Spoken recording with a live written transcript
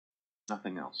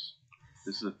Nothing else.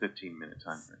 This is a 15-minute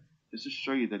time frame. Just to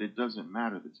show you that it doesn't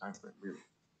matter the time frame, really.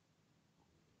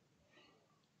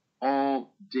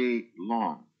 All day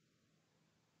long.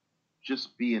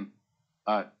 Just be an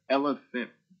elephant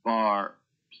bar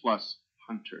plus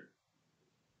hunter.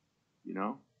 You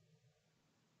know?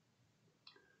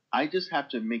 I just have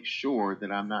to make sure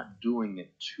that I'm not doing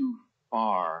it too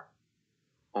far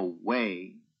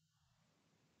away,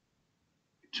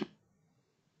 too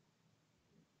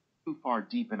far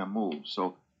deep in a move.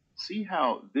 So see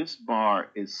how this bar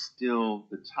is still,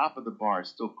 the top of the bar is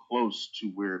still close to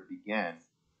where it began,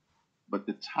 but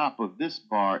the top of this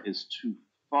bar is too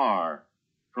far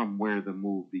from where the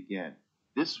move began.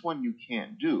 This one you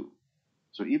can't do.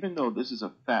 So even though this is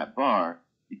a fat bar,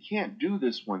 you can't do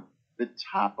this one. The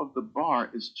top of the bar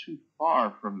is too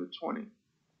far from the 20.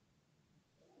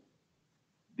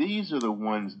 These are the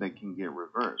ones that can get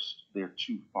reversed. They're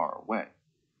too far away.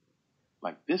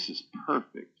 Like this is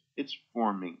perfect. It's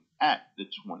forming at the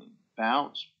 20.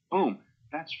 Bounce, boom.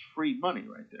 That's free money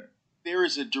right there. There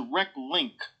is a direct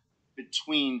link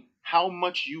between how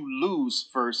much you lose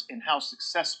first and how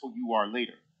successful you are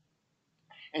later.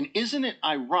 And isn't it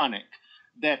ironic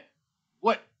that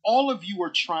what all of you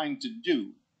are trying to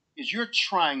do is you're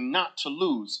trying not to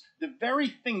lose the very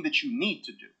thing that you need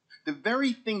to do. The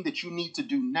very thing that you need to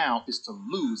do now is to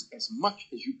lose as much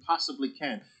as you possibly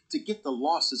can to get the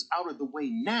losses out of the way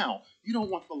now. You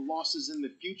don't want the losses in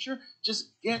the future. Just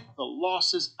get the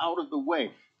losses out of the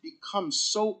way. Become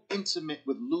so intimate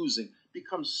with losing.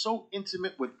 Become so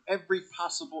intimate with every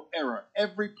possible error,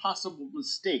 every possible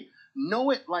mistake.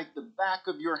 Know it like the back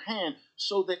of your hand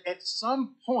so that at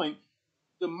some point,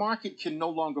 the market can no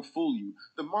longer fool you.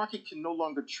 The market can no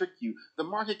longer trick you. The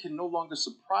market can no longer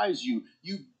surprise you.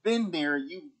 You've been there.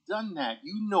 You've done that.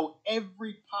 You know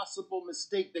every possible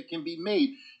mistake that can be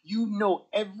made. You know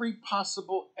every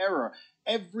possible error,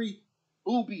 every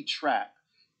booby trap,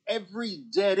 every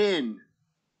dead end.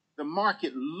 The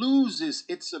market loses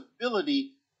its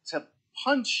ability to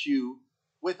punch you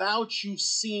without you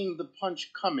seeing the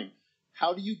punch coming.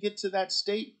 How do you get to that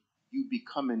state? You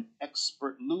become an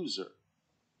expert loser.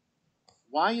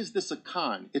 Why is this a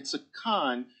con? It's a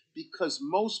con because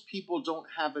most people don't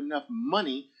have enough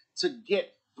money to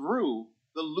get through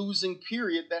the losing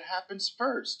period that happens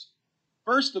first.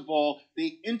 First of all,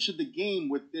 they enter the game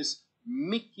with this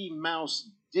Mickey Mouse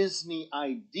Disney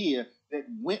idea that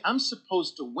I'm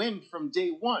supposed to win from day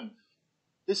one.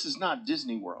 This is not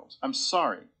Disney World. I'm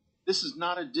sorry. This is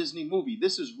not a Disney movie.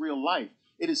 This is real life.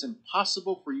 It is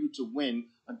impossible for you to win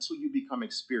until you become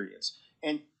experienced.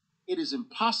 And it is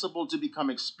impossible to become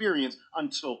experienced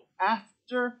until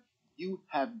after you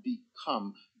have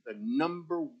become the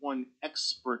number one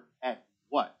expert at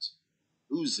what?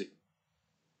 Losing.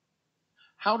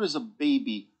 How does a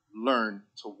baby learn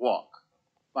to walk?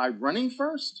 By running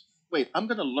first? Wait, I'm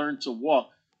going to learn to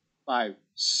walk by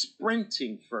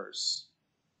sprinting first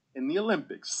in the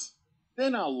Olympics.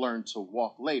 Then I'll learn to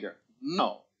walk later.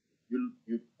 No.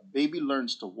 A baby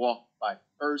learns to walk by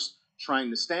first trying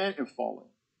to stand and falling.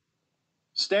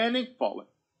 Standing, falling.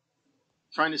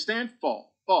 Trying to stand,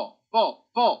 fall, fall, fall,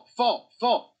 fall, fall,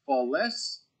 fall. Fall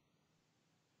less.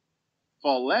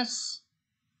 Fall less.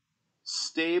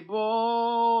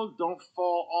 Stable. Don't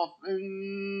fall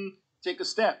often. Take a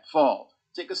step, fall.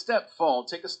 Take a step, fall.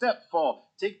 Take a step, fall.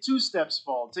 Take 2 steps,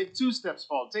 fall. Take 2 steps,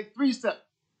 fall. Take 3 steps.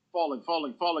 Falling,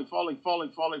 falling, falling, falling,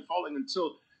 falling, falling, falling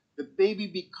until the baby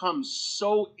becomes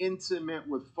so intimate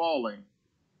with falling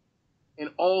and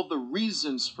all the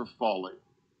reasons for falling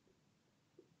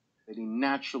that he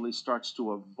naturally starts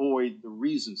to avoid the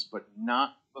reasons, but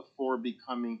not before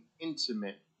becoming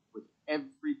intimate with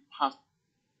every possible.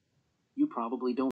 You probably don't